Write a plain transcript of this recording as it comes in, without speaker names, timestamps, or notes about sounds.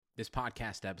This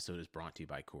podcast episode is brought to you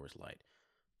by Coors Light.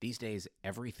 These days,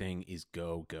 everything is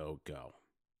go, go, go.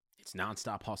 It's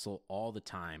nonstop hustle all the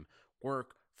time.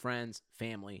 Work, friends,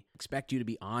 family expect you to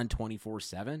be on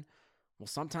 24/7. Well,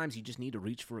 sometimes you just need to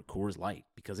reach for a Coors Light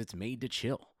because it's made to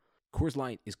chill. Coors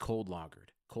Light is cold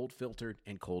lagered, cold filtered,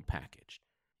 and cold packaged.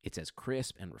 It's as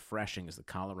crisp and refreshing as the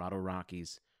Colorado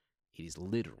Rockies. It is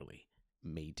literally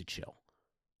made to chill.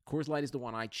 Coors Light is the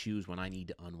one I choose when I need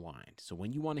to unwind. So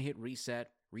when you want to hit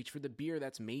reset, reach for the beer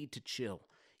that's made to chill.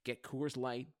 Get Coors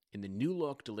Light in the new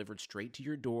look delivered straight to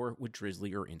your door with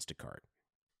Drizzly or Instacart.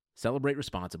 Celebrate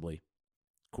responsibly.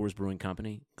 Coors Brewing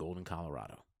Company, Golden,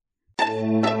 Colorado.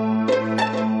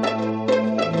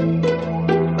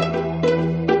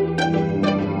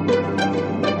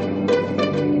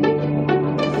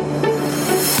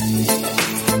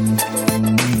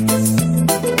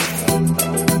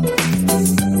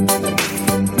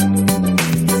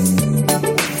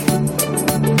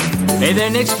 Hey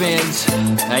there, Knicks fans.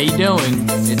 How you doing?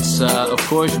 It's, of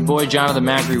course, your boy Jonathan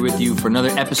Macri with you for another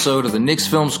episode of the Knicks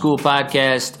Film School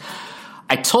podcast.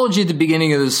 I told you at the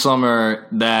beginning of this summer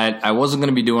that I wasn't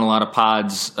going to be doing a lot of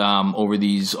pods over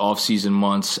these off-season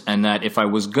months, and that if I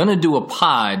was going to do a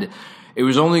pod, it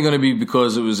was only going to be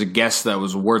because it was a guest that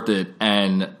was worth it.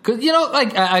 And, cause, you know,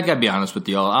 like, I got to be honest with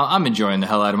y'all, I'm enjoying the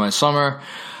hell out of my summer.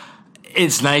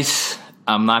 It's nice.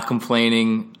 I'm not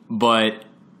complaining, but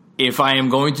if I am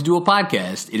going to do a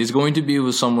podcast, it is going to be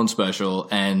with someone special.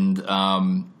 And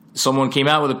someone came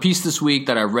out with a piece this week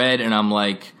that I read, and I'm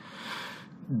like,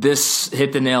 this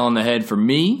hit the nail on the head for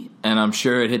me, and I'm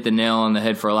sure it hit the nail on the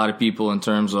head for a lot of people in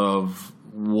terms of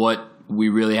what we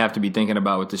really have to be thinking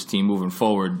about with this team moving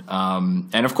forward.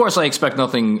 And, of course, I expect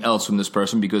nothing else from this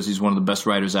person because he's one of the best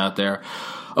writers out there.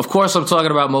 Of course, I'm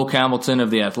talking about Moke Hamilton of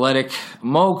The Athletic.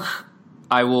 Moke,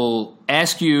 I will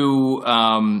ask you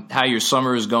how your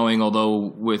summer is going,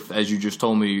 although with, as you just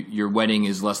told me, your wedding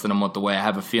is less than a month away. I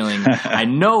have a feeling I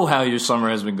know how your summer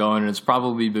has been going, and it's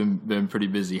probably been pretty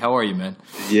busy. How are you, man?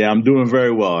 Yeah, I'm doing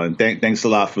very well, and thanks a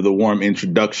lot for the warm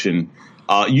introduction.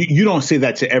 You don't say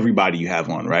that to everybody you have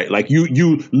on, right? Like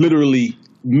you literally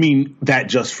mean that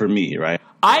just for me, right?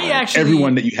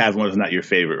 Everyone that you have on is not your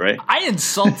favorite, right? I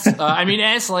insult.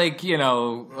 Ask like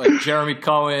Jeremy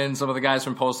Cohen, some of the guys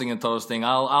from Posting and Toasting.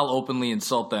 I'll openly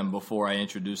insult them before I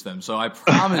introduce them. So I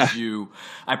promise you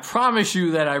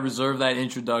that I reserve that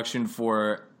introduction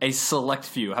for a select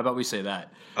few. How about we say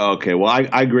that? Okay, well,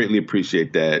 I greatly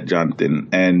appreciate that, Jonathan.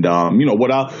 And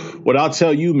what I'll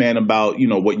tell you, man, about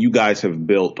what you guys have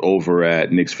built over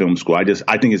at Knicks Film School. I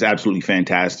think it's absolutely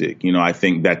fantastic. I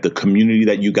think that the community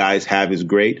that you guys have is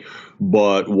great.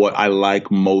 But what I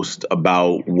like most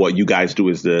about what you guys do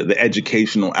is the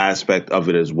educational aspect of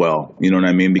it as well. You know what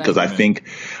I mean? Because I think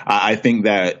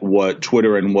that what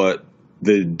Twitter and what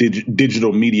the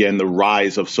digital media and the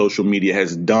rise of social media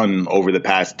has done over the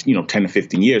past, 10 to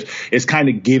 15 years is kind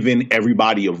of given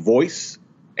everybody a voice,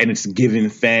 and it's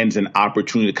given fans an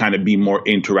opportunity to kind of be more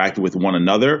interactive with one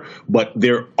another. But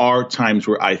there are times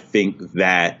where I think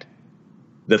that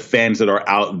the fans that are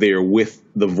out there with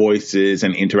the voices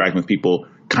and interacting with people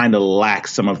kind of lack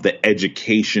some of the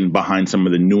education behind some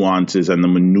of the nuances and the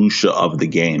minutia of the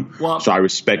game. Well, so I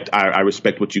respect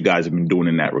what you guys have been doing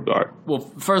in that regard. Well,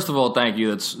 first of all, thank you.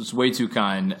 That's way too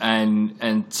kind.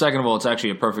 And second of all, it's actually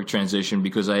a perfect transition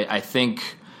because I think,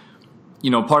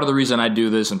 part of the reason I do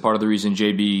this and part of the reason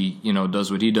JB,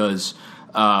 does what he does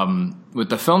with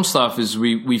the film stuff is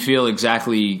we feel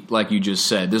exactly like you just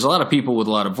said. There's a lot of people with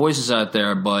a lot of voices out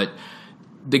there, but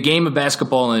the game of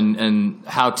basketball and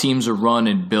how teams are run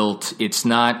and built, it's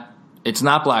not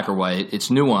black or white. It's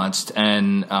nuanced,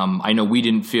 and I know we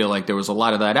didn't feel like there was a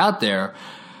lot of that out there.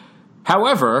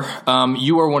 However,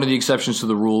 you are one of the exceptions to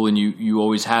the rule, and you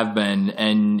always have been.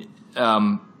 And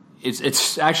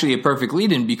it's actually a perfect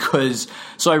lead-in because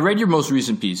so I read your most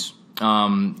recent piece.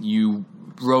 You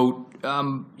wrote.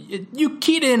 You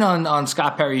keyed in on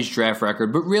Scott Perry's draft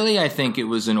record, but really I think it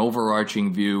was an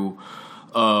overarching view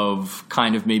of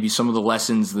kind of maybe some of the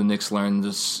lessons the Knicks learned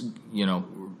this,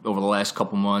 over the last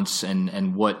couple months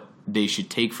and what they should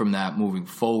take from that moving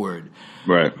forward.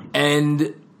 Right.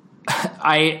 And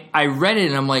I read it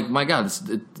and I'm like, my God,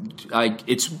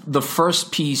 it's the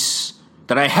first piece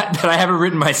that I haven't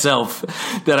written myself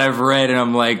that I've read, and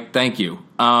I'm like, thank you.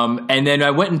 And then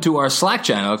I went into our Slack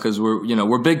channel because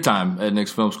we're big time at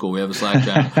Knicks Film School. We have a Slack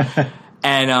channel,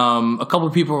 and a couple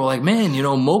of people were like, man,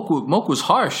 Moke was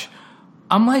harsh.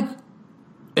 I'm like,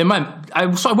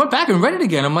 so I went back and read it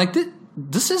again. I'm like,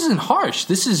 this isn't harsh.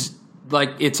 This is like,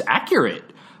 it's accurate.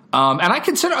 And I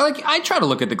try to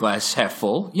look at the glass half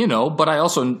full, but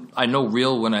I know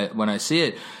real when I see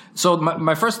it. So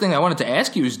my first thing I wanted to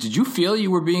ask you is, did you feel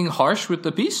you were being harsh with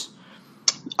the piece?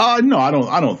 No, I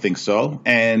don't think so.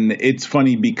 And it's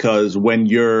funny because when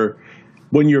you're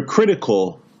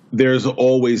critical, there's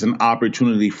always an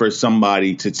opportunity for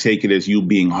somebody to take it as you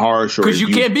being harsh, or because you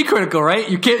can't be critical, right?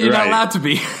 You're not allowed to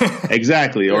be.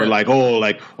 Exactly. Or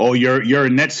you're a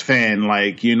Nets fan.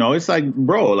 Like, it's like,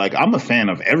 bro, like, I'm a fan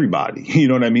of everybody. You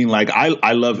know what I mean? Like,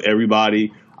 I love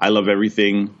everybody. I love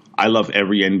everything. I love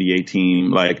every NBA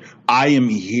team. Like, I am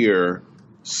here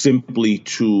simply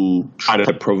to try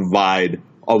to provide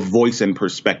a voice and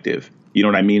perspective. You know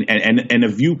what I mean? And a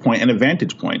viewpoint and a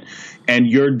vantage point. And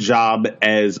your job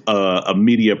as a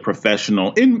media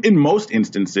professional, in most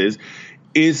instances,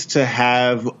 is to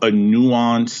have a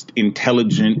nuanced,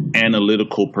 intelligent,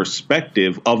 analytical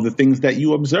perspective of the things that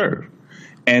you observe.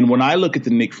 And when I look at the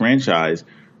Knicks franchise,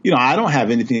 I don't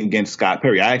have anything against Scott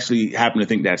Perry. I actually happen to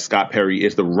think that Scott Perry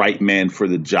is the right man for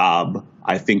the job.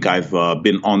 I think I've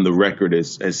been on the record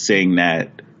as saying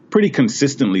that pretty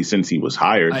consistently since he was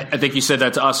hired. I think you said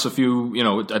that to us at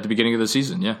the beginning of the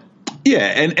season. Yeah. Yeah.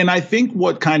 And I think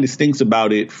what kind of stinks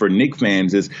about it for Knicks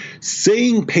fans is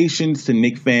saying patience to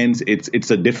Knicks fans.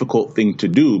 It's a difficult thing to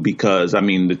do because,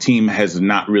 the team has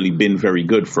not really been very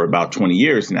good for about 20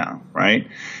 years now. Right.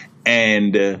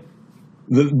 And,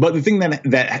 but the thing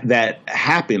that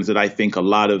happens that I think a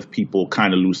lot of people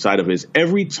kind of lose sight of is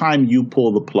every time you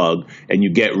pull the plug and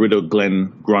you get rid of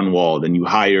Glenn Grunwald and you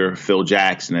hire Phil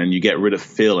Jackson and you get rid of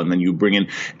Phil and then you bring in,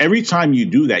 every time you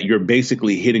do that, you're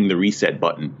basically hitting the reset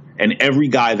button. And every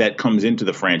guy that comes into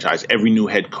the franchise, every new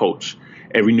head coach,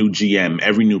 every new GM,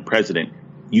 every new president,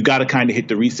 you got to kind of hit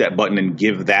the reset button and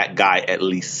give that guy at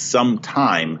least some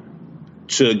time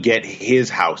to get his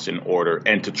house in order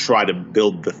and to try to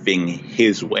build the thing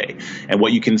his way. And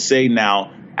what you can say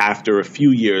now after a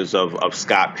few years of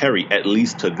Scott Perry, at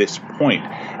least to this point,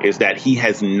 is that he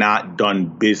has not done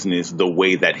business the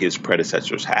way that his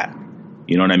predecessors had.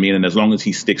 You know what I mean? And as long as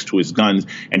he sticks to his guns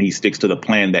and he sticks to the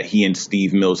plan that he and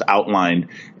Steve Mills outlined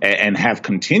and have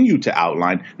continued to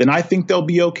outline, then I think they'll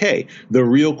be okay. The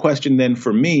real question then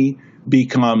for me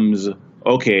becomes,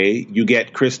 okay, you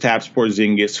get Kristaps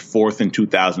Porzingis 4th in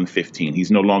 2015.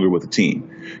 He's no longer with the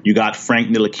team. You got Frank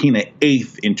Ntilikina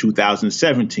 8th in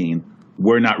 2017.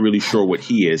 We're not really sure what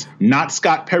he is. Not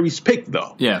Scott Perry's pick,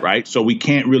 though. Yeah. Right? So we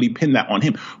can't really pin that on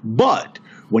him. But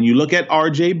when you look at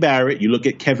R.J. Barrett, you look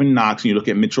at Kevin Knox, and you look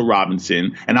at Mitchell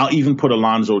Robinson, and I'll even put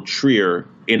Alonzo Trier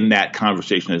in that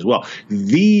conversation as well.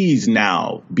 These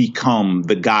now become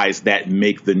the guys that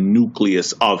make the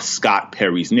nucleus of Scott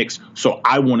Perry's Knicks. So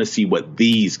I want to see what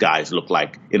these guys look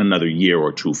like in another year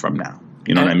or two from now.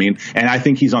 You know what I mean? And I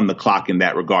think he's on the clock in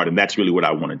that regard, and that's really what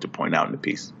I wanted to point out in the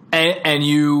piece. And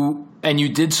you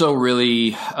did so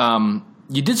really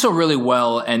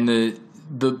well. And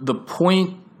the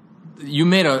point you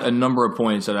made a number of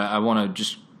points that I want to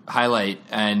just highlight,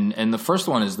 and the first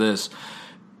one is this.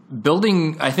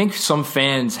 I think some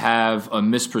fans have a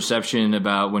misperception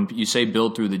about when you say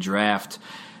build through the draft.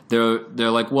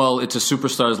 They're like, well, it's a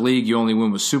superstars league. You only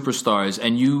win with superstars.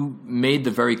 And you made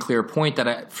the very clear point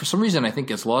that for some reason I think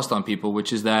gets lost on people,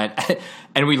 which is that,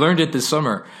 and we learned it this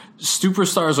summer,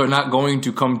 superstars are not going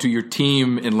to come to your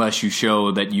team unless you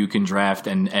show that you can draft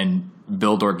and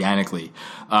build organically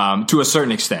to a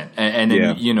certain extent. And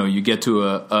then, you get to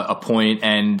a point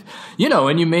and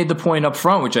you made the point up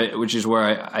front, which is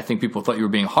where I think people thought you were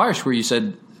being harsh, where you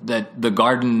said that the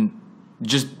garden,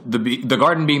 just the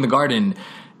garden being the garden,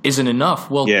 isn't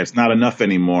enough. Well, yeah, it's not enough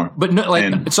anymore. But no,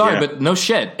 but no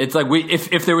shit. It's like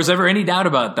if there was ever any doubt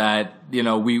about that,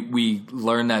 we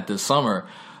learned that this summer.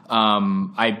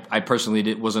 I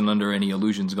personally wasn't under any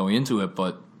illusions going into it,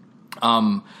 but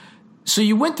so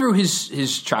you went through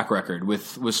his track record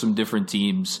with some different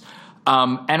teams,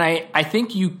 and I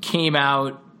think you came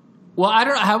out. Well, I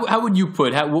don't know how would you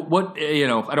put what I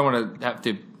don't want to have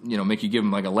to make you give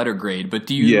him like a letter grade, but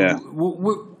do you? Yeah.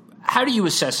 How do you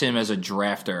assess him as a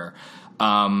drafter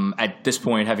at this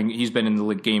point? He's been in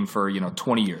the game for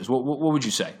 20 years. What would you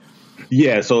say?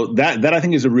 Yeah, so that I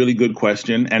think is a really good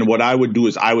question, and what I would do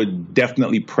is I would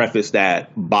definitely preface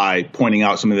that by pointing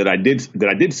out something that I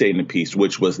did say in the piece,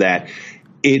 which was that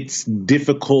it's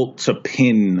difficult to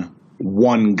pin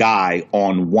one guy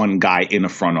on one guy in a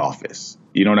front office.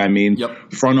 You know what I mean?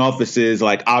 Yep. Front offices,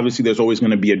 like obviously there's always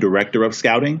going to be a director of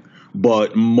scouting.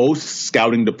 But most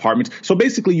scouting departments, so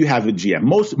basically you have a GM.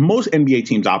 Most NBA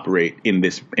teams operate in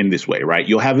this way, right?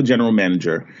 You'll have a general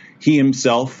manager. He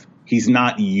himself, he's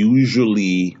not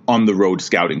usually on the road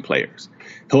scouting players.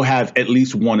 He'll have at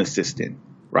least one assistant,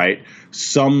 right?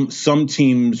 Some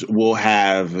teams will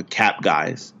have cap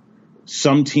guys.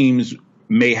 Some teams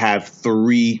may have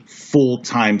 3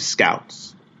 full-time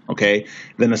scouts. Okay.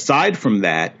 Then aside from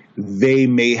that, they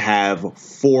may have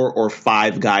 4 or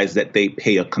 5 guys that they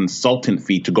pay a consultant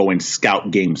fee to go and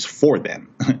scout games for them.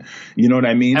 You know what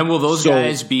I mean? And will those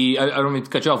guys be, I don't mean to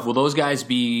cut you off, will those guys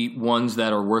be ones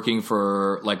that are working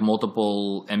for like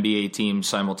multiple NBA teams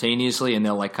simultaneously, and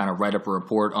they'll like kind of write up a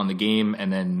report on the game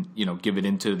and then, you know, give it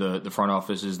into the front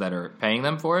offices that are paying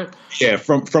them for it? Yeah,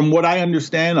 from what I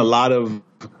understand,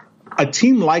 a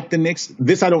team like the Knicks,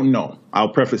 this I don't know.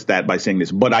 I'll preface that by saying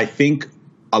this, but I think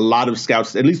a lot of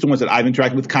scouts, at least the ones that I've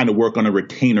interacted with, kind of work on a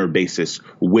retainer basis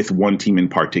with one team in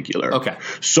particular. Okay.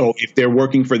 So if they're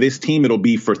working for this team, it'll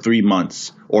be for 3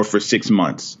 months or for 6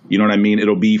 months. You know what I mean?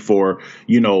 It'll be for,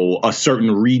 you know, a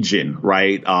certain region,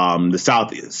 right?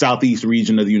 The southeast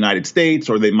region of the United States,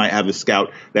 or they might have a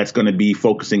scout that's going to be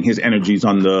focusing his energies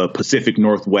on the Pacific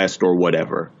Northwest or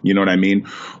whatever. You know what I mean?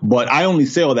 But I only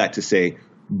say all that to say,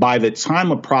 by the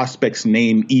time a prospect's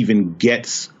name even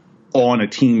gets on a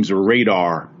team's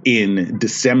radar in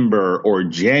December or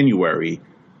January,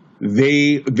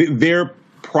 there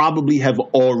probably have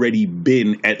already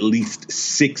been at least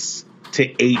 6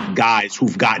 to 8 guys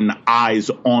who've gotten eyes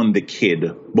on the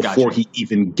kid before he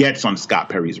even gets on Scott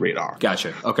Perry's radar.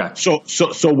 Gotcha. Okay.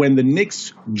 So when the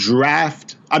Knicks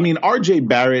draft, I mean, RJ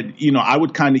Barrett, you know, I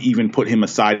would kind of even put him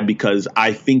aside because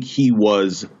I think he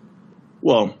was,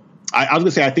 well, I was going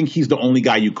to say, I think he's the only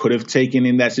guy you could have taken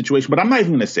in that situation, but I'm not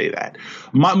even going to say that.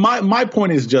 My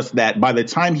point is just that by the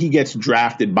time he gets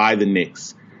drafted by the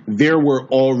Knicks, there were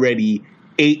already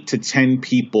 8 to 10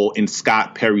 people in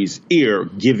Scott Perry's ear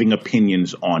giving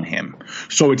opinions on him.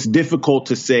 So it's difficult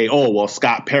to say, oh, well,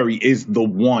 Scott Perry is the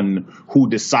one who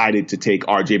decided to take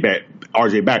RJ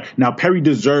Barrett. Now, Perry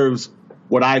deserves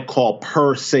what I call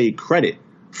per se credit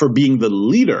for being the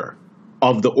leader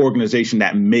of the organization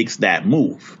that makes that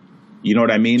move. You know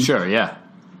what I mean? Sure, yeah.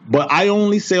 But I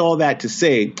only say all that to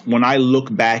say, when I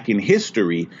look back in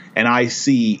history and I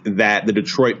see that the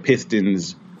Detroit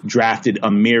Pistons drafted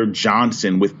Amir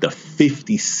Johnson with the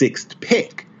 56th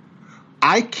pick,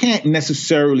 I can't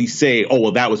necessarily say, oh,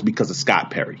 well, that was because of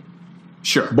Scott Perry.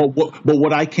 Sure. But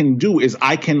what I can do is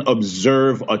I can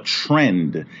observe a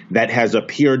trend that has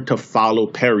appeared to follow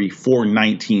Perry for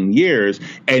 19 years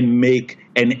and make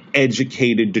an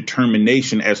educated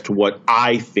determination as to what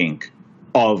I think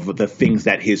of the things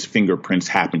that his fingerprints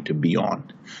happen to be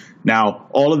on. Now,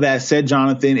 all of that said,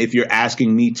 Jonathan, if you're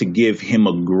asking me to give him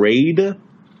a grade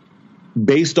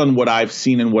based on what I've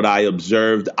seen and what I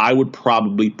observed, I would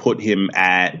probably put him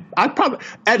at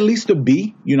least a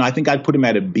B. You know, I think I'd put him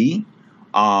at a B.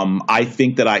 I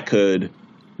think that I could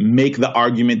make the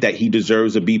argument that he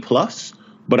deserves a B plus,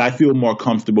 but I feel more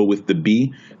comfortable with the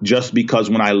B just because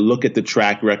when I look at the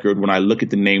track record, when I look at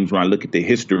the names, when I look at the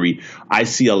history, I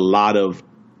see a lot of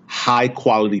high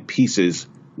quality pieces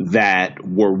that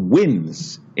were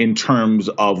wins in terms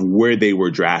of where they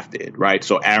were drafted, right?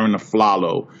 So Aaron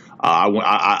Aflalo,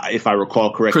 if I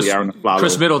recall correctly, Aaron Aflalo.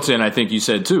 Chris Middleton, I think you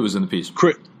said too, was in the piece.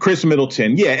 Chris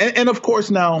Middleton, yeah. And of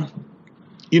course now,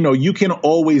 you know, you can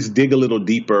always dig a little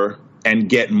deeper and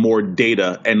get more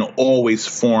data and always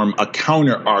form a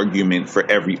counter argument for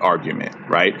every argument,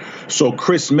 right? So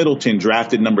Chris Middleton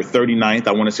drafted number 39th.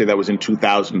 I want to say that was in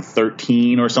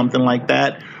 2013 or something like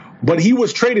that. But he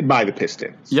was traded by the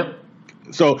Pistons. Yep.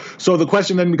 So the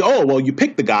question then go, oh, well, you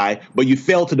picked the guy, but you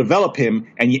failed to develop him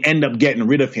and you end up getting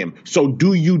rid of him. So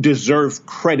do you deserve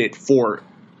credit for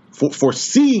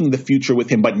seeing the future with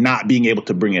him, but not being able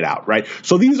to bring it out, right?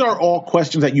 So these are all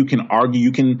questions that you can argue.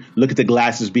 You can look at the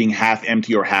glasses being half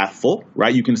empty or half full,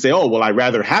 right? You can say, oh, well, I'd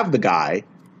rather have the guy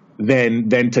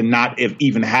than to not have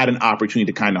even had an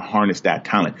opportunity to kind of harness that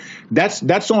talent.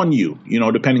 That's on you, you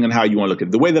know, depending on how you want to look at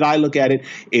it. The way that I look at it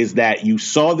is that you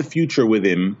saw the future with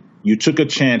him, you took a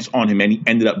chance on him, and he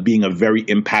ended up being a very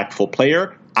impactful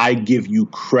player. I give you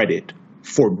credit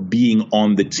for being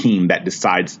on the team that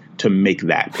decides to make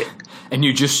that pick. And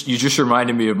you just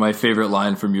reminded me of my favorite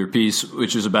line from your piece,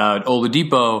 which is about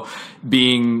Oladipo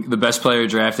being the best player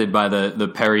drafted by the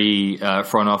Perry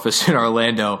front office in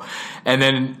Orlando. And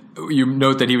then you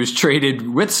note that he was traded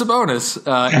with Sabonis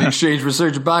in exchange for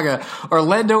Serge Ibaka.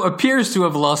 Orlando appears to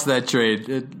have lost that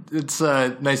trade. It's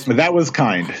nice. That was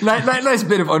kind. Nice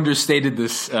bit of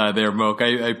understatedness there, Moke.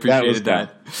 I appreciated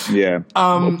that. Yeah.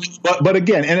 But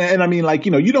again, and I mean, like,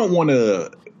 you know, you don't want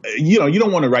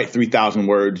to write 3,000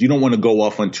 words. You don't want to go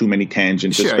off on too many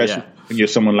tangents, sure, especially when you're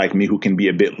someone like me who can be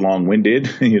a bit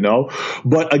long-winded, you know.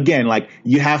 But again, like,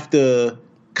 you have to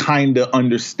kind of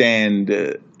understand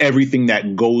everything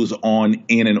that goes on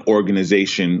in an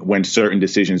organization when certain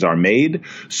decisions are made.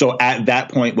 So at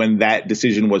that point, when that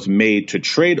decision was made to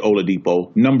trade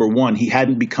Oladipo, number one, he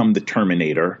hadn't become the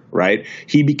Terminator, right?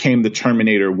 He became the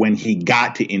Terminator when he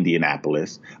got to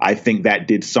Indianapolis. I think that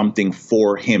did something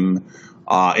for him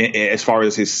as far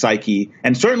as his psyche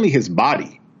and certainly his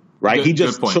body. Right. He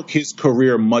just took his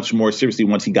career much more seriously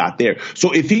once he got there.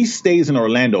 So if he stays in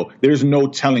Orlando, there's no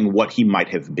telling what he might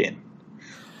have been.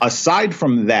 Aside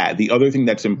from that, the other thing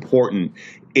that's important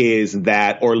is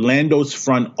that Orlando's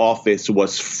front office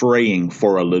was fraying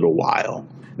for a little while.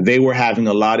 They were having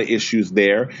a lot of issues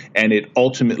there, and it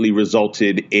ultimately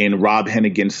resulted in Rob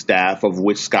Hennigan's staff, of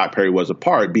which Scott Perry was a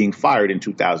part, being fired in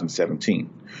 2017.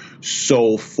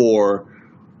 So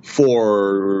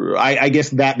I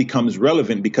guess that becomes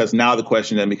relevant because now the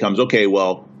question then becomes, okay,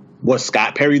 well, was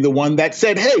Scott Perry the one that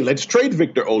said, hey, let's trade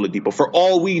Victor Oladipo? For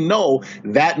all we know,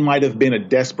 that might have been a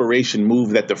desperation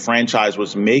move that the franchise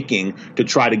was making to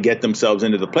try to get themselves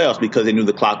into the playoffs because they knew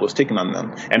the clock was ticking on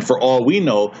them. And for all we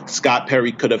know, Scott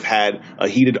Perry could have had a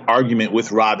heated argument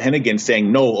with Rob Hennigan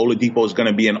saying, no, Oladipo is going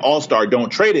to be an all-star. Don't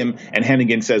trade him. And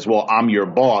Hennigan says, well, I'm your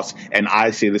boss, and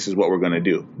I say this is what we're going to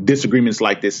do. Disagreements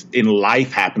like this in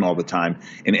life happen all the time.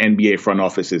 In NBA front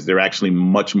offices, they're actually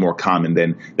much more common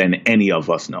than any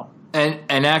of us know.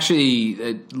 And actually,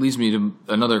 it leads me to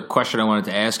another question I wanted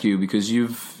to ask you because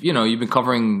you've been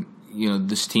covering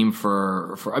this team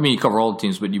for I mean, you cover all the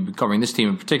teams, but you've been covering this team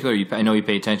in particular. I know you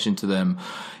pay attention to them.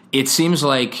 It seems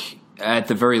like at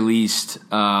the very least,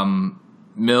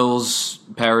 Mills,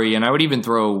 Perry, and I would even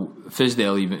throw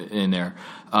Fizdale even in there,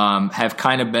 have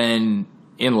kind of been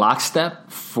in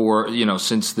lockstep for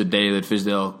since the day that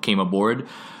Fizdale came aboard,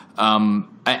 and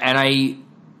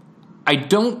I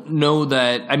don't know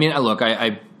that. I mean, look,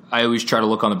 I always try to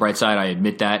look on the bright side. I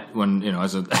admit that when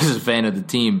as a fan of the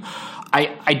team,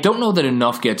 I don't know that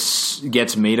enough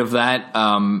gets made of that.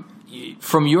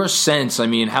 From your sense, I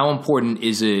mean, how important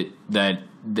is it that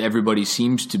everybody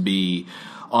seems to be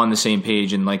on the same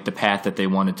page and like the path that they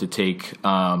wanted to take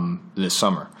this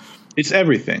summer? It's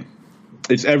everything.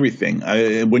 It's everything.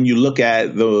 When you look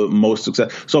at the most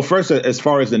success. So first, as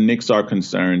far as the Knicks are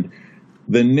concerned,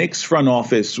 the Knicks front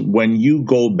office, when you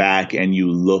go back and you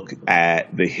look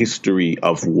at the history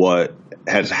of what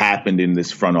has happened in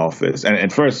this front office,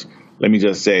 and first, let me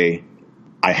just say,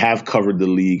 I have covered the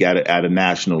league at a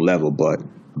national level, but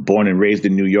born and raised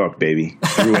in New York, baby.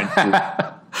 Through and through.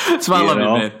 That's why I love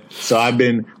it, man. So I've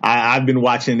been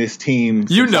watching this team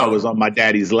since I was on my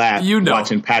daddy's lap,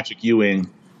 watching Patrick Ewing,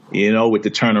 with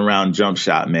the turnaround jump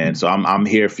shot, man. So I'm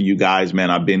here for you guys, man.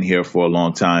 I've been here for a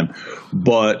long time.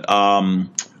 But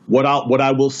what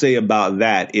I will say about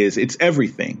that is it's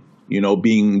everything,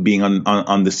 being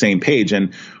on the same page.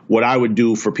 And what I would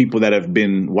do for people that have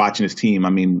been watching this team, I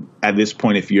mean, at this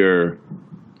point, if you're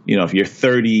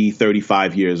 30,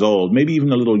 35 years old, maybe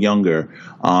even a little younger,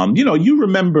 you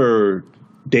remember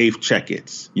Dave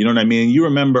Checketts, you know what I mean? You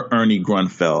remember Ernie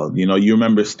Grunfeld, you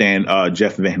remember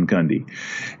Jeff Van Gundy.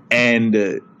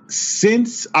 And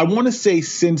since the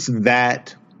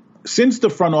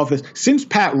front office, since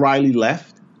Pat Riley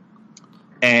left,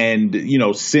 and,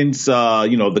 since,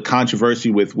 the controversy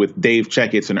with Dave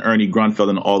Checketts and Ernie Grunfeld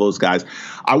and all those guys,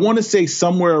 I want to say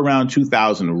somewhere around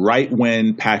 2000, right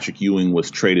when Patrick Ewing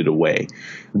was traded away,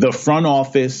 the front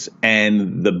office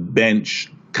and the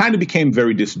bench kind of became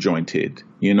very disjointed.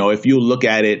 If you look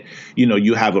at it,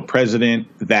 you have a president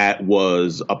that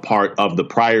was a part of the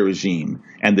prior regime,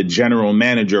 and the general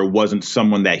manager wasn't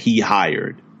someone that he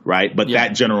hired. Right. But that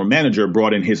general manager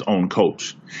brought in his own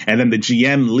coach, and then the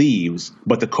GM leaves,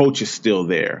 but the coach is still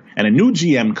there. And a new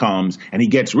GM comes and he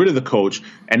gets rid of the coach.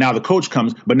 And now the coach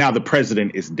comes, but now the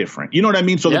president is different. You know what I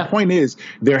mean? So the point is,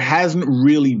 there hasn't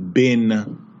really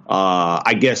been,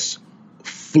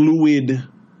 fluid.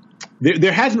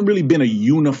 There hasn't really been a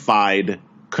unified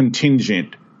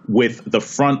contingent with the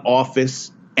front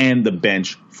office and the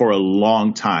bench for a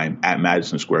long time at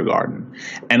Madison Square Garden.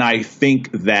 And I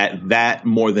think that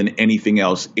more than anything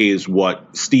else is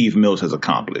what Steve Mills has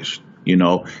accomplished. You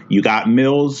got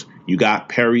Mills, you got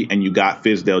Perry, and you got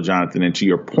Fizdale, Jonathan. And to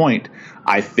your point,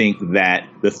 I think that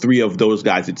the three of those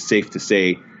guys, it's safe to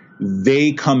say,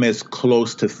 they come as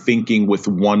close to thinking with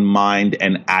one mind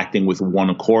and acting with one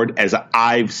accord as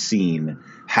I've seen,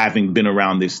 having been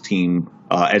around this team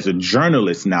as a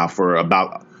journalist now for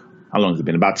about, how long has it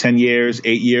been? About 10 years,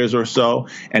 8 years or so.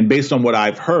 And based on what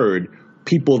I've heard,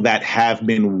 people that have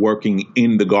been working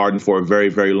in the Garden for a very,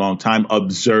 very long time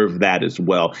observe that as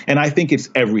well. And I think it's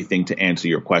everything to answer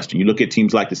your question. You look at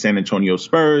teams like the San Antonio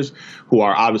Spurs, who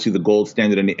are obviously the gold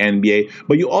standard in the NBA,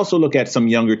 but you also look at some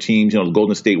younger teams, the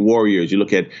Golden State Warriors, you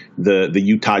look at the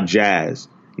Utah Jazz.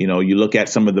 You look at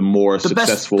some of the more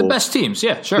successful, the best teams,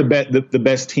 yeah, sure, the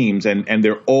best teams, and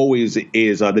there always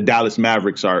is the Dallas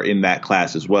Mavericks are in that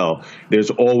class as well.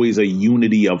 There's always a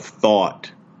unity of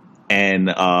thought and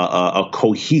a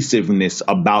cohesiveness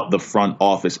about the front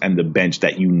office and the bench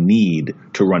that you need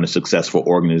to run a successful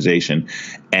organization.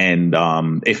 And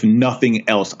if nothing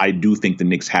else, I do think the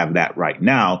Knicks have that right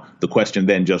now. The question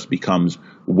then just becomes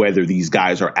whether these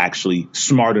guys are actually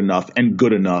smart enough and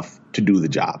good enough to do the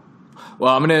job.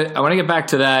 Well, I want to get back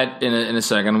to that in a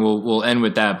second. We'll end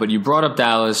with that. But you brought up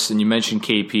Dallas and you mentioned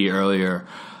KP earlier.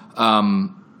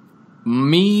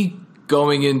 Me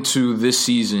going into this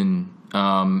season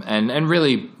and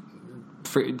really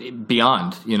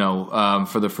beyond,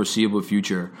 for the foreseeable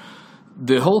future,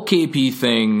 the whole KP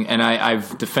thing, and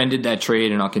I've defended that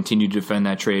trade and I'll continue to defend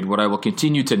that trade. What I will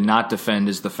continue to not defend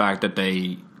is the fact that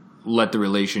they let the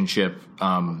relationship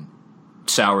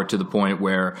sour to the point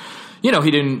where he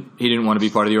didn't want to be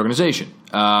part of the organization,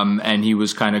 and he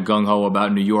was kind of gung ho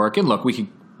about New York. And look, we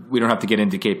don't have to get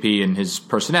into KP and his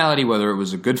personality, whether it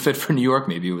was a good fit for New York,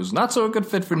 maybe it was not so a good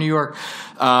fit for New York.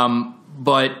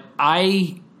 But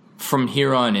from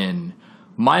here on in,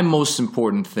 my most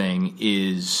important thing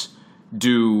is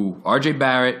do R.J.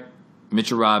 Barrett,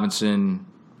 Mitchell Robinson,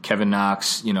 Kevin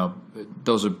Knox.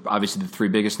 Those are obviously the three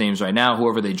biggest names right now.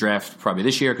 Whoever they draft probably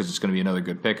this year, because it's going to be another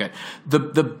good pick.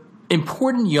 The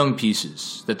important young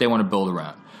pieces that they want to build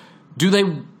around, do they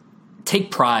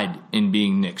take pride in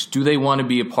being Knicks? Do they want to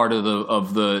be a part of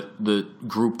the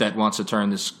group that wants to turn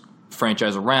this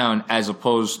franchise around, as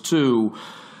opposed to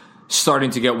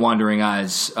starting to get wandering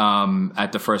eyes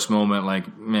at the first moment,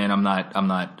 like, man,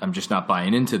 I'm just not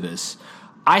buying into this?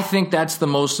 I think that's the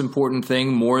most important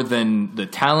thing, more than the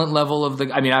talent level of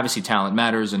obviously talent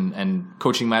matters and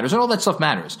coaching matters and all that stuff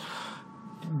matters.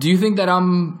 Do you think that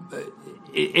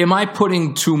am I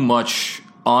putting too much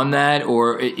on that?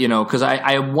 Or, because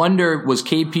I wonder, was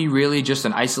KP really just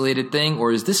an isolated thing?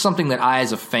 Or is this something that I,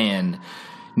 as a fan,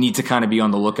 need to kind of be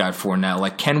on the lookout for now?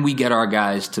 Like, can we get our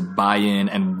guys to buy in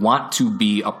and want to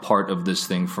be a part of this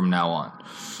thing from now on?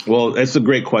 Well, that's a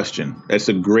great question. That's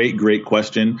a great, great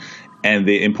question. And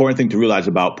the important thing to realize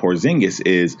about Porzingis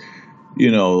is,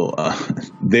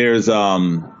 there's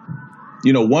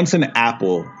once an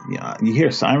apple, you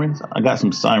hear sirens? I got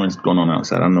some sirens going on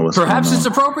outside. I don't know what's Perhaps going on. It's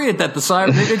appropriate that the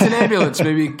siren, maybe it's an ambulance.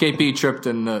 Maybe KP tripped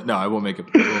and, no, I won't make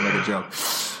a joke.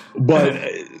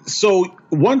 But so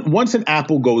once an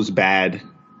apple goes bad,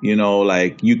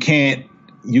 you can't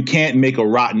make a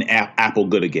rotten apple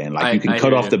good again. Like, you can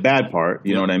cut off the bad part,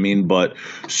 you know what I mean? But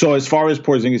so as far as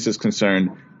Porzingis is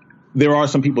concerned, there are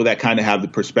some people that kind of have the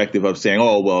perspective of saying,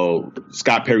 oh, well,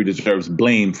 Scott Perry deserves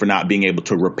blame for not being able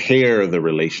to repair the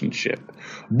relationship.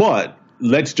 But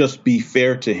let's just be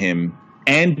fair to him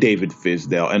and David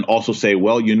Fizdale and also say,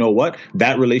 well, you know what?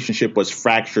 That relationship was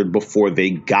fractured before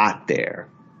they got there,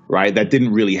 right? That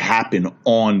didn't really happen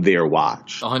on their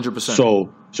watch. 100%.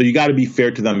 So you got to be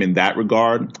fair to them in that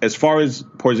regard. As far as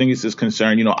Porzingis is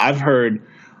concerned, I've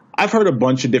heard a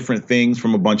bunch of different things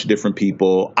from a bunch of different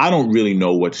people. I don't really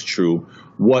know what's true.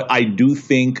 What I do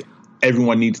think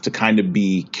everyone needs to kind of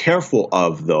be careful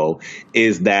of, though,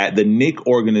 is that the Knick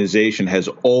organization has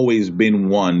always been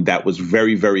one that was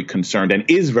very, very concerned and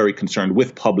is very concerned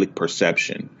with public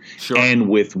perception and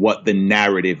with what the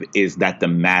narrative is that the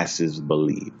masses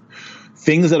believe.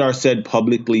 Things that are said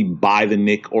publicly by the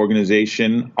Knick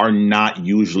organization are not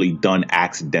usually done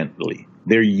accidentally.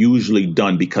 They're usually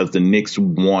done because the Knicks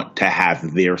want to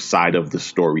have their side of the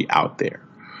story out there.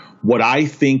 What I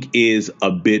think is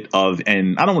a bit of,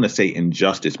 and I don't want to say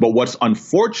injustice, but what's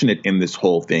unfortunate in this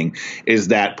whole thing is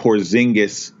that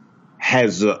Porzingis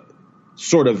has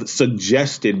sort of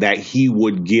suggested that he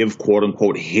would give, quote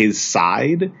unquote, his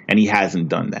side, and he hasn't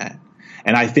done that.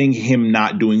 And I think him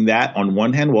not doing that, on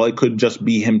one hand, well, it could just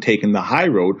be him taking the high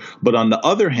road. But on the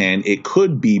other hand, it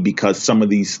could be because some of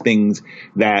these things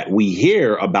that we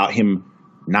hear about him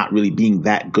not really being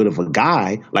that good of a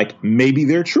guy, like, maybe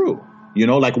they're true.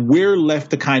 Like, we're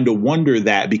left to kind of wonder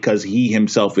that because he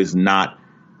himself is not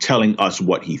telling us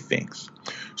what he thinks.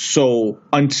 So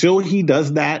until he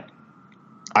does that,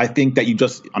 I think that you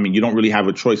don't really have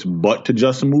a choice but to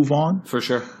just move on. For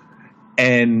sure.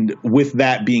 And with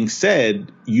that being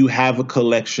said, you have a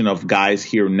collection of guys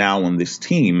here now on this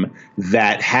team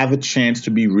that have a chance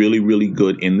to be really, really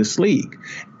good in this league.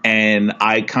 And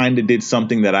I kind of did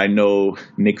something that I know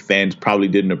Knick fans probably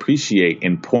didn't appreciate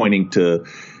in pointing to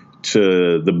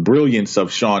the brilliance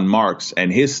of Sean Marks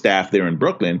and his staff there in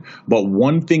Brooklyn. But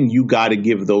one thing you got to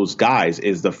give those guys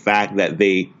is the fact that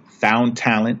they found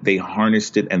talent, they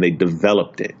harnessed it, and they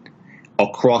developed it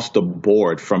across the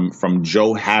board from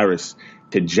Joe Harris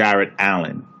to Jarrett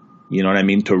Allen, you know what I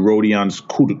mean, to Rodion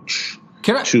Kuduc,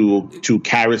 to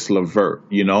Karis LeVert,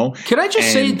 you know. Can I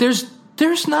just say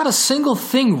there's not a single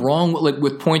thing wrong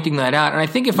with pointing that out. And I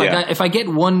think if I get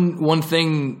one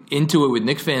thing into it with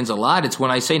Knicks fans a lot, it's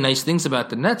when I say nice things about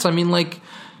the Nets. I mean, like,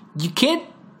 you can't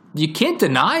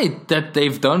deny that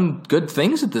they've done good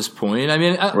things at this point. I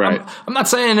mean, I'm not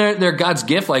saying they're God's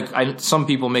gift like some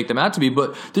people make them out to be,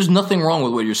 but there's nothing wrong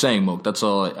with what you're saying, Moke. That's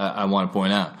all I want to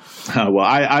point out. Well,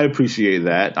 I appreciate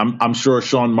that. I'm sure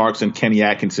Sean Marks and Kenny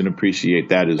Atkinson appreciate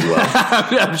that as well.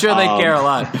 I'm sure they care a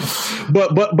lot.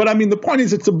 But I mean, the point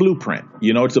is, it's a blueprint.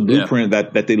 You know, it's a blueprint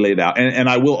that they laid out. And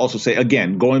I will also say,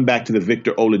 again, going back to the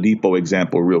Victor Oladipo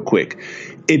example real quick,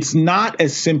 it's not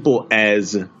as simple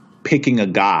as picking a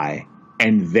guy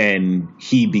and then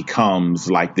he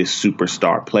becomes like this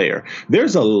superstar player.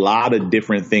 There's a lot of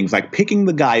different things. Like, picking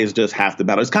the guy is just half the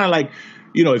battle. It's kind of like,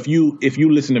 you know, if you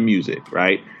listen to music,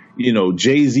 right? You know,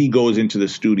 Jay-Z goes into the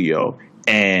studio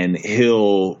and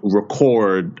he'll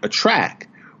record a track.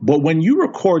 But when you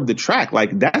record the track,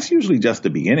 like, that's usually just the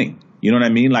beginning. You know what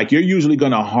I mean? Like, you're usually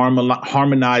going to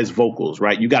harmonize vocals,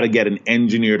 right? You got to get an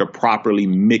engineer to properly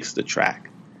mix the track.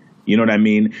 You know what I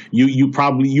mean?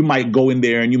 You might go in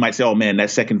there and you might say, oh man,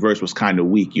 that second verse was kind of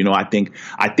weak. You know, I think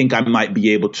I might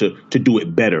be able to do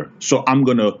it better. So I'm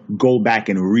going to go back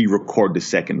and re-record the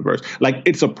second verse. Like,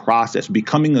 it's a process.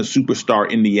 Becoming a superstar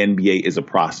in the NBA is a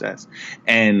process.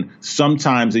 And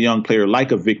sometimes a young player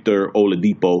like a Victor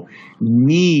Oladipo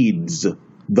needs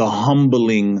the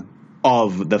humbling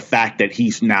of the fact that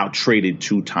he's now traded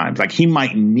 2 times. Like, he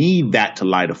might need that to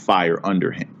light a fire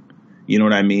under him. You know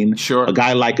what I mean? Sure. A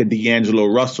guy like a D'Angelo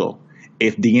Russell.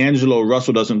 If D'Angelo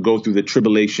Russell doesn't go through the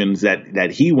tribulations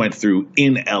that he went through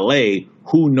in L.A.,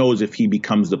 who knows if he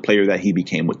becomes the player that he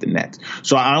became with the Nets.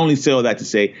 So I only say all that to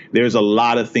say there's a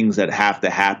lot of things that have to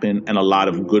happen and a lot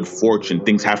of good fortune.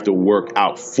 Things have to work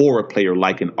out for a player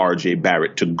like an R.J.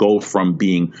 Barrett to go from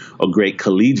being a great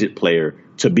collegiate player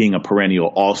to being a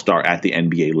perennial all-star at the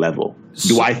NBA level.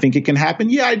 Do I think it can happen?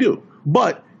 Yeah, I do.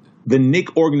 But the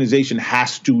Knick organization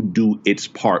has to do its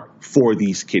part for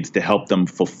these kids to help them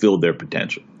fulfill their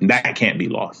potential. And that can't be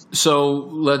lost.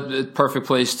 So, perfect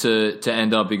place to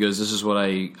end up, because this is what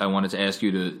I wanted to ask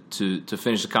you to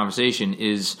finish the conversation,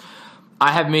 is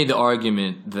I have made the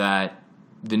argument that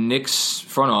the Knicks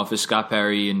front office, Scott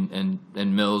Perry and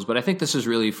Mills, but I think this is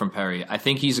really from Perry. I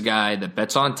think he's a guy that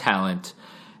bets on talent,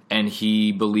 and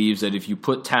he believes that if you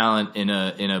put talent in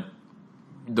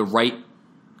the right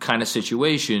kind of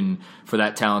situation for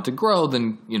that talent to grow,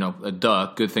 then, you know,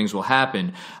 good things will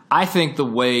happen. I think the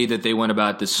way that they went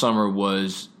about this summer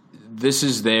was, this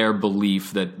is their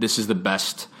belief that this is the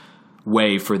best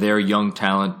way for their young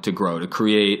talent to grow, to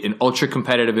create an ultra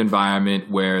competitive environment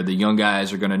where the young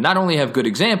guys are going to not only have good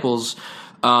examples,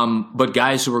 but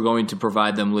guys who are going to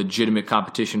provide them legitimate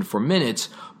competition for minutes.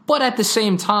 But at the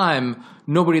same time,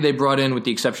 nobody they brought in, with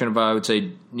the exception of, I would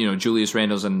say, you know, Julius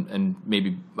Randle and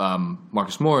maybe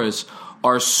Marcus Morris,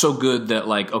 are so good that,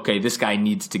 like, okay, this guy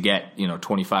needs to get, you know,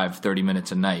 25, 30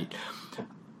 minutes a night.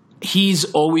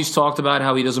 He's always talked about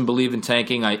how he doesn't believe in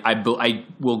tanking. I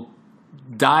will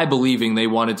die believing they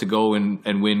wanted to go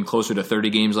and win closer to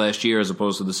 30 games last year as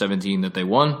opposed to the 17 that they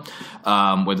won.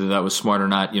 Whether that was smart or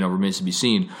not, you know, remains to be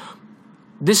seen.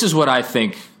 This is what I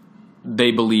think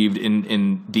they believed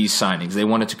in these signings. They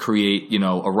wanted to create, you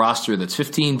know, a roster that's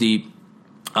 15 deep,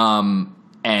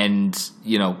 and,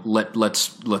 you know,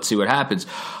 let's see what happens.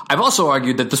 I've also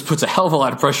argued that this puts a hell of a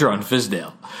lot of pressure on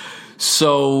Fizdale.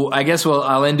 So I guess, well,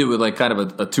 I'll end it with like kind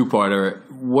of a two-parter.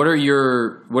 What are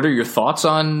your thoughts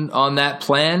on that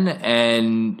plan?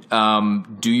 And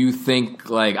do you think,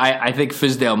 like, I think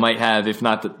Fizdale might have, if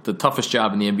not the toughest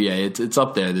job in the NBA, it's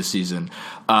up there this season.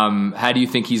 How do you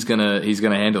think he's gonna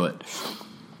handle it?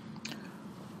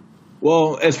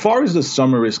 Well, as far as the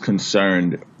summer is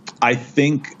concerned, I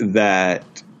think they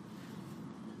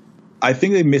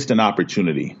missed an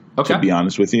opportunity, to be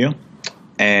honest with you.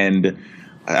 And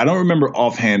I don't remember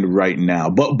offhand right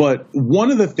now, but one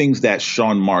of the things that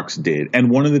Sean Marks did, and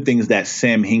one of the things that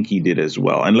Sam Hinkie did as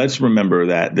well, and let's remember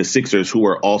that the Sixers, who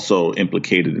were also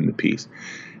implicated in the piece,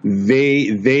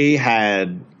 they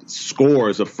had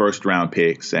scores of first-round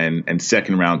picks and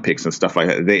second-round picks and stuff like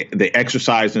that. They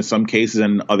exercised in some cases,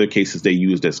 and in other cases they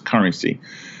used as currency.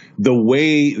 the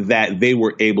way that they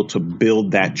were able to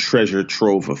build that treasure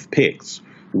trove of picks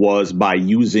was by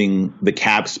using the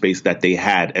cap space that they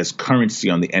had as currency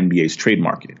on the NBA's trade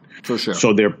market. For sure.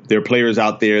 So there are players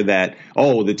out there that,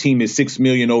 the team is $6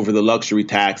 million over the luxury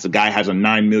tax. The guy has a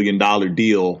 $9 million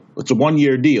deal. It's a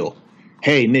 1-year deal.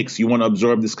 Hey, Knicks, you want to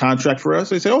absorb this contract for us?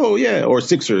 They say, oh, yeah. Or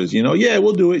Sixers, yeah,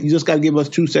 we'll do it. You just got to give us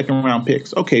 2 second-round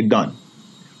picks. Okay, done.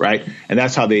 Right? And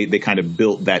that's how they kind of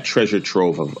built that treasure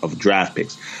trove of draft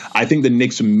picks. I think the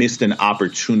Knicks missed an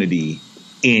opportunity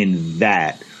in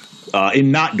that.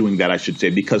 In not doing that, I should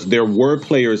say, because there were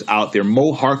players out there.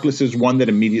 Mo Harkless is one that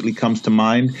immediately comes to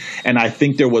mind, and I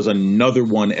think there was another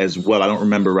one as well. I don't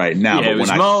remember right now. Yeah, but it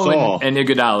was Mo and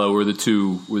Iguodala were the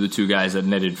two guys that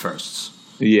netted firsts.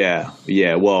 Yeah.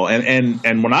 Well,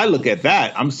 and when I look at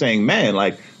that, I'm saying, man,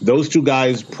 like those two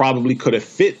guys probably could have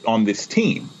fit on this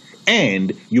team,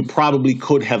 and you probably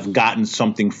could have gotten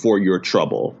something for your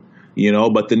trouble,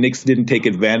 But the Knicks didn't take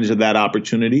advantage of that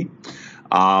opportunity.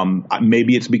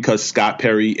 Maybe it's because Scott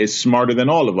Perry is smarter than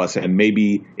all of us, and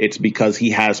maybe it's because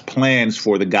he has plans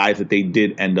for the guys that they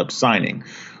did end up signing.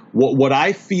 What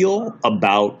I feel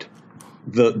about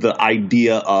the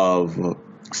idea of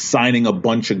signing a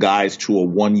bunch of guys to a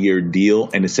 1-year deal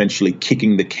and essentially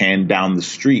kicking the can down the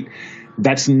street,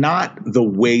 that's not the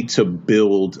way to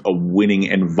build a winning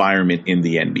environment in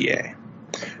the NBA.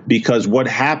 Because what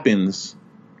happens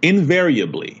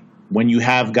invariably when you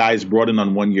have guys brought in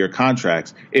on 1-year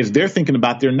contracts is they're thinking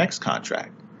about their next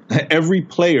contract. Every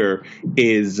player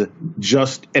is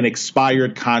just an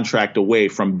expired contract away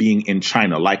from being in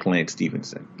China, like Lance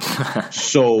Stevenson.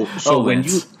 So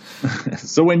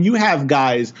when you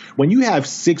have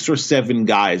 6 or 7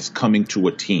 guys coming to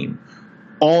a team,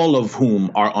 all of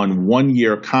whom are on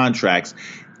 1-year contracts,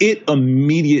 it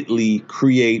immediately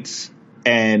creates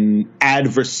an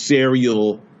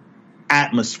adversarial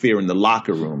atmosphere in the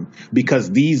locker room because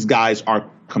these guys are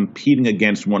competing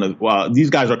against one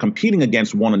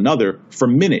another for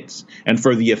minutes and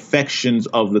for the affections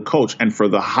of the coach and for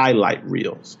the highlight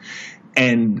reels.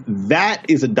 And that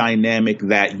is a dynamic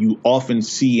that you often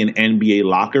see in NBA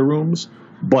locker rooms,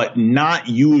 but not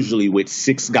usually with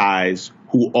 6 guys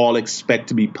who all expect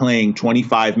to be playing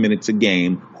 25 minutes a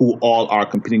game, who all are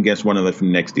competing against one another for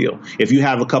the next deal. If you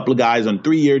have a couple of guys on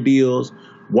 3-year deals,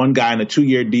 one guy on a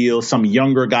 2-year deal, some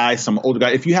younger guy, some older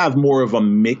guy. If you have more of a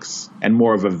mix and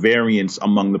more of a variance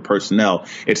among the personnel,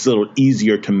 it's a little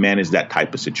easier to manage that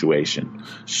type of situation.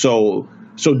 So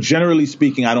generally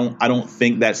speaking, I don't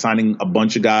think that signing a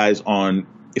bunch of guys on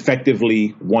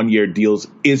effectively 1-year deals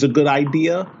is a good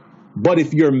idea. But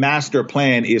if your master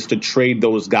plan is to trade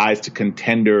those guys to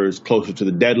contenders closer to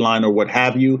the deadline or what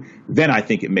have you, then I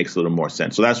think it makes a little more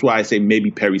sense. So that's why I say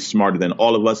maybe Perry's smarter than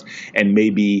all of us, and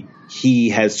maybe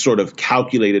he has sort of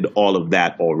calculated all of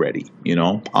that already,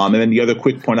 And then the other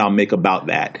quick point I'll make about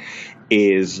that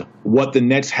is what the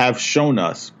Nets have shown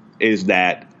us is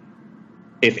that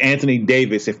if Anthony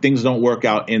Davis, if things don't work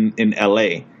out in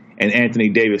LA, and Anthony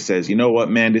Davis says, you know what,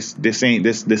 man, this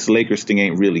Lakers thing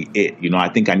ain't really it. I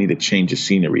think I need a change of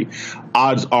scenery.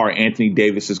 Odds are Anthony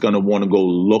Davis is going to want to go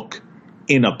look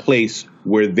in a place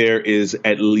where there is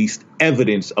at least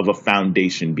evidence of a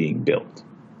foundation being built.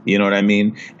 You know what I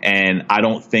mean? And I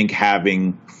don't think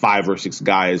having 5 or 6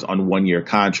 guys on 1-year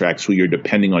contracts who you're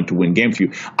depending on to win games for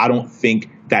you, I don't think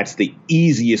that's the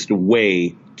easiest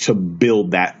way to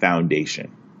build that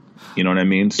foundation. You know what I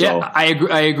mean? So, yeah, I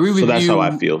agree with you. So that's how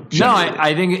I feel. Generally. No,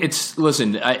 I think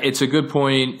it's a good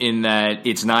point in that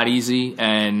it's not easy,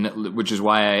 and which is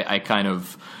why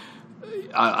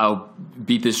I'll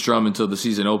beat this drum until the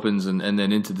season opens and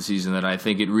then into the season that I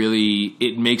think it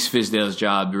makes Fizdale's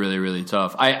job really, really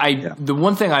tough. The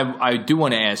one thing I do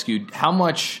want to ask you, how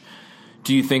much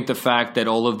do you think the fact that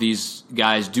all of these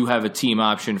guys do have a team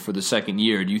option for the second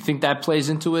year, do you think that plays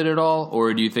into it at all?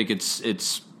 Or do you think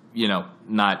it's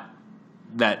not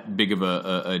that big of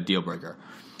a deal breaker?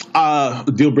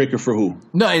 Deal breaker for who?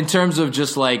 No, in terms of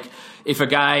just like if a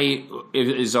guy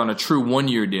is on a true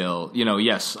 1-year deal,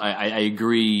 yes, I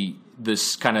agree.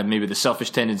 This kind of maybe the selfish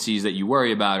tendencies that you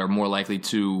worry about are more likely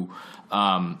to,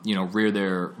 rear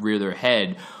their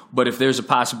head. But if there's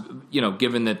a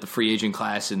given that the free agent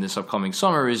class in this upcoming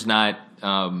summer is not,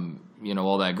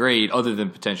 all that great, other than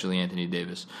potentially Anthony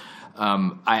Davis,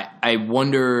 I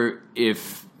wonder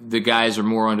if the guys are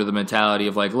more under the mentality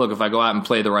of like, look, if I go out and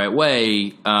play the right way,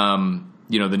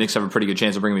 the Knicks have a pretty good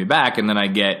chance of bringing me back, and then I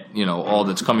get, all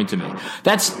that's coming to me.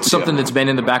 That's something that's been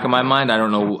in the back of my mind. I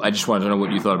don't know. I just wanted to know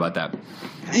what you thought about that.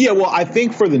 Yeah, well, I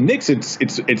think for the Knicks,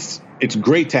 it's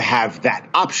great to have that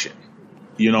option.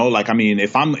 You know, like, I mean,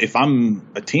 if I'm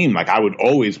a team, like, I would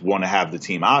always want to have the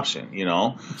team option, you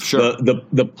know. Sure.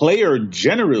 The player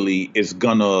generally is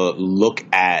gonna look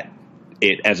at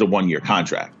it as a 1-year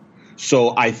contract.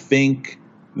 So I think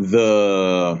what's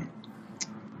the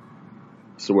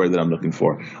word that I'm looking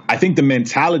for? I think the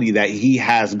mentality that he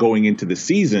has going into the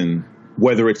season,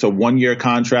 whether it's a 1-year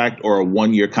contract or a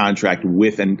 1-year contract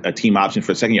with a team option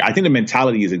for a second year, I think the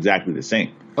mentality is exactly the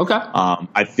same. Okay.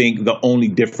 I think the only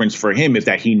difference for him is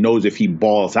that he knows if he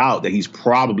balls out that he's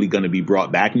probably going to be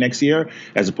brought back next year,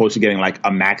 as opposed to getting like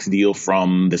a max deal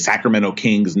from the Sacramento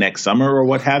Kings next summer or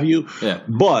what have you. Yeah.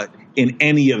 But in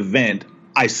any event,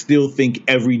 I still think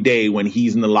every day when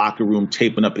he's in the locker room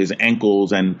taping up his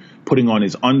ankles and putting on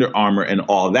his Under Armour and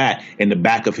all that, in the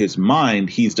back of his mind,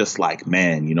 he's just like,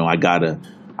 man, you know, I gotta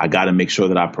make sure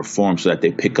that I perform so that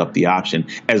they pick up the option,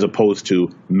 as opposed to,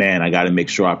 man, I got to make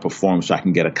sure I perform so I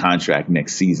can get a contract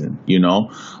next season, you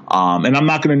know? And I'm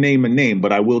not going to name a name,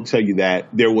 but I will tell you that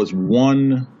there's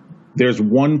one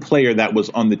player that was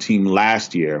on the team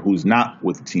last year who's not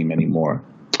with the team anymore.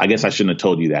 I guess I shouldn't have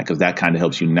told you that, because that kind of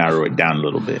helps you narrow it down a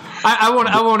little bit. I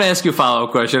won't ask you a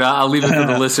follow-up question. I'll leave it for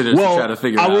the listeners to try to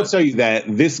figure it out. I will tell you that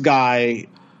this guy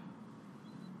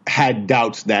had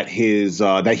doubts that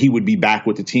that he would be back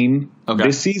with the team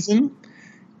this season,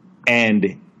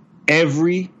 and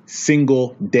every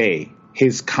single day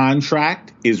his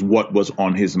contract is what was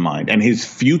on his mind, and his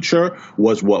future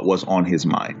was what was on his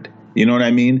mind. You know what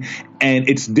I mean? And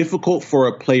it's difficult for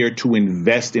a player to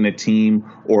invest in a team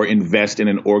or invest in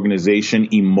an organization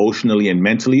emotionally and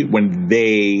mentally when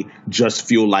they just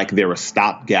feel like they're a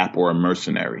stopgap or a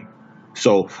mercenary.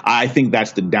 So I think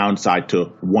that's the downside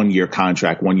to 1-year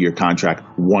contract, 1 +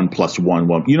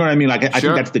 1. You know what I mean? Like, I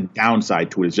think that's the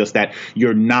downside to it. It's just that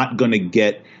you're not going to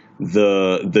get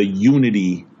the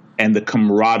unity and the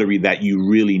camaraderie that you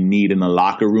really need in the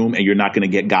locker room, and you're not going to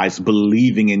get guys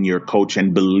believing in your coach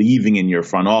and believing in your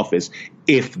front office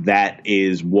if that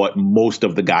is what most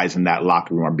of the guys in that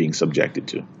locker room are being subjected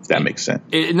to. If that makes sense.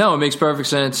 No, it makes perfect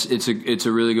sense. It's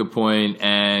a really good point,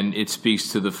 and it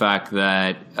speaks to the fact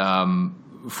that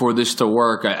for this to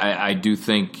work, I do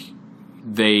think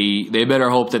they better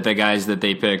hope that the guys that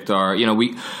they picked are, you know,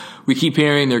 we keep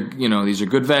hearing they're, you know, these are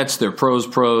good vets, they're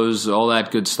pros, all that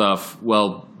good stuff.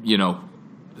 Well, you know,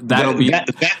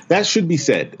 that should be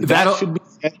said. That should be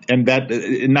said, and that,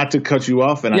 not to cut you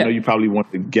off, and I know you probably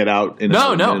want to get out in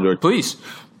a minute or two. Please.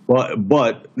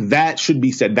 But that should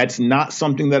be said. That's not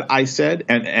something that I said,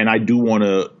 and I do want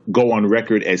to go on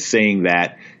record as saying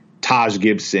that Taj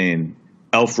Gibson,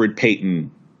 Elfrid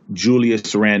Payton,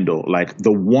 Julius Randle, like,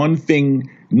 the one thing,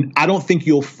 I don't think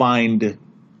you'll find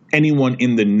anyone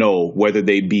in the know, whether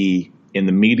they be in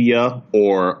the media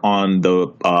or on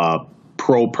the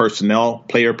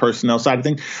player personnel side of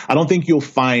things, I don't think you'll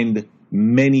find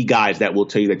many guys that will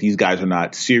tell you that these guys are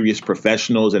not serious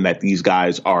professionals and that these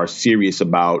guys are serious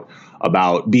about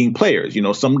being players. You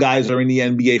know, some guys are in the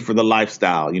NBA for the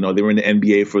lifestyle. You know, they were in the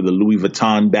NBA for the Louis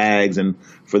Vuitton bags and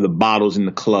for the bottles in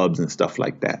the clubs and stuff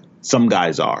like that. Some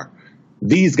guys are.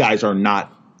 These guys are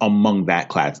not among that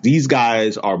class. These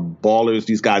guys are ballers.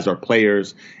 These guys are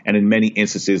players. And in many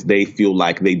instances, they feel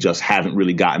like they just haven't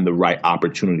really gotten the right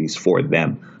opportunities for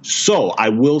them. So I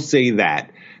will say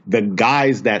that the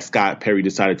guys that Scott Perry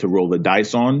decided to roll the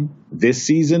dice on this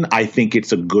season, I think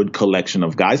it's a good collection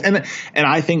of guys. And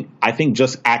I think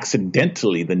just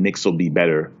accidentally the Knicks will be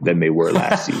better than they were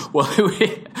last season. Well,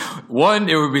 one,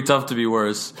 it would be tough to be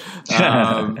worse.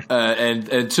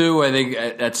 And two, I think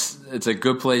it's a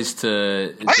good place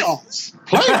to playoffs.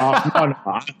 No,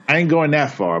 I ain't going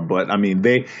that far, but I mean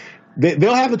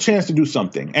they'll have a chance to do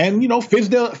something. And, you know,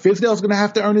 Fizdale's going to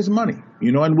have to earn his money,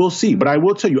 you know, and we'll see. But I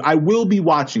will tell you, I will be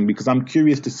watching because I'm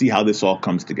curious to see how this all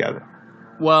comes together.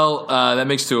 Well, that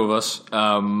makes two of us.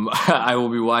 I will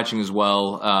be watching as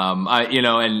well.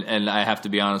 And I have to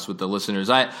be honest with the listeners.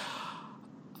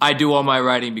 I do all my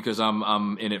writing because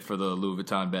I'm in it for the Louis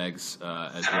Vuitton bags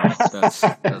as well.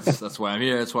 That's why I'm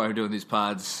here. That's why I'm doing these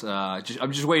pods. I'm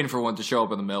just waiting for one to show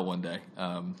up in the mail one day.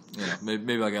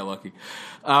 Maybe I'll get lucky.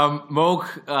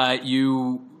 Moke,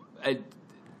 you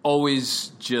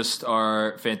always just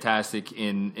are fantastic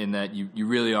in that you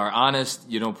really are honest.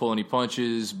 You don't pull any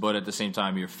punches, but at the same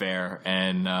time you're fair.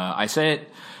 And I say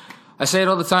it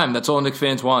all the time. That's all Knicks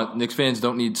fans want. Knicks fans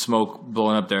don't need smoke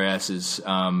blowing up their asses.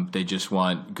 They just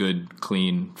want good,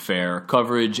 clean, fair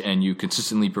coverage, and you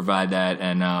consistently provide that.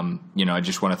 And I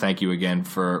just want to thank you again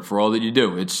for all that you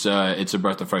do. It's a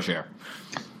breath of fresh air.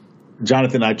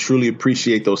 Jonathan, I truly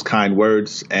appreciate those kind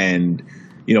words. And,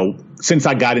 you know, since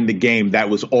I got in the game, that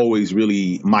was always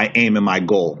really my aim and my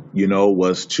goal, you know,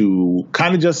 was to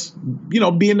kind of just, you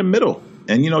know, be in the middle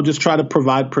and, just try to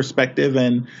provide perspective.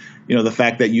 And, the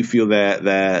fact that you feel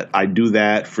that I do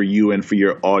that for you and for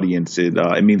your audience, it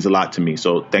means a lot to me.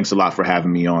 So thanks a lot for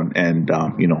having me on. And,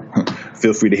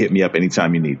 feel free to hit me up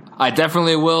anytime you need. I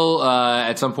definitely will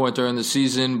at some point during the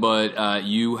season, but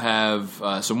you have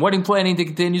some wedding planning to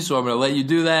continue, so I'm going to let you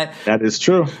do that. That is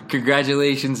true.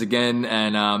 Congratulations again.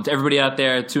 And to everybody out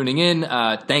there tuning in,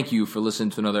 thank you for listening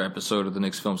to another episode of the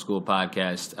Knicks Film School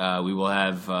podcast. We will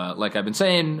have, like I've been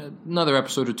saying, another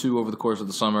episode or two over the course of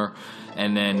the summer,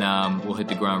 and then we'll hit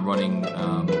the ground running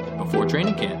before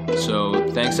training camp.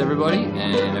 So thanks, everybody,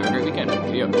 and have a great weekend.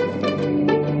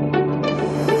 Adios.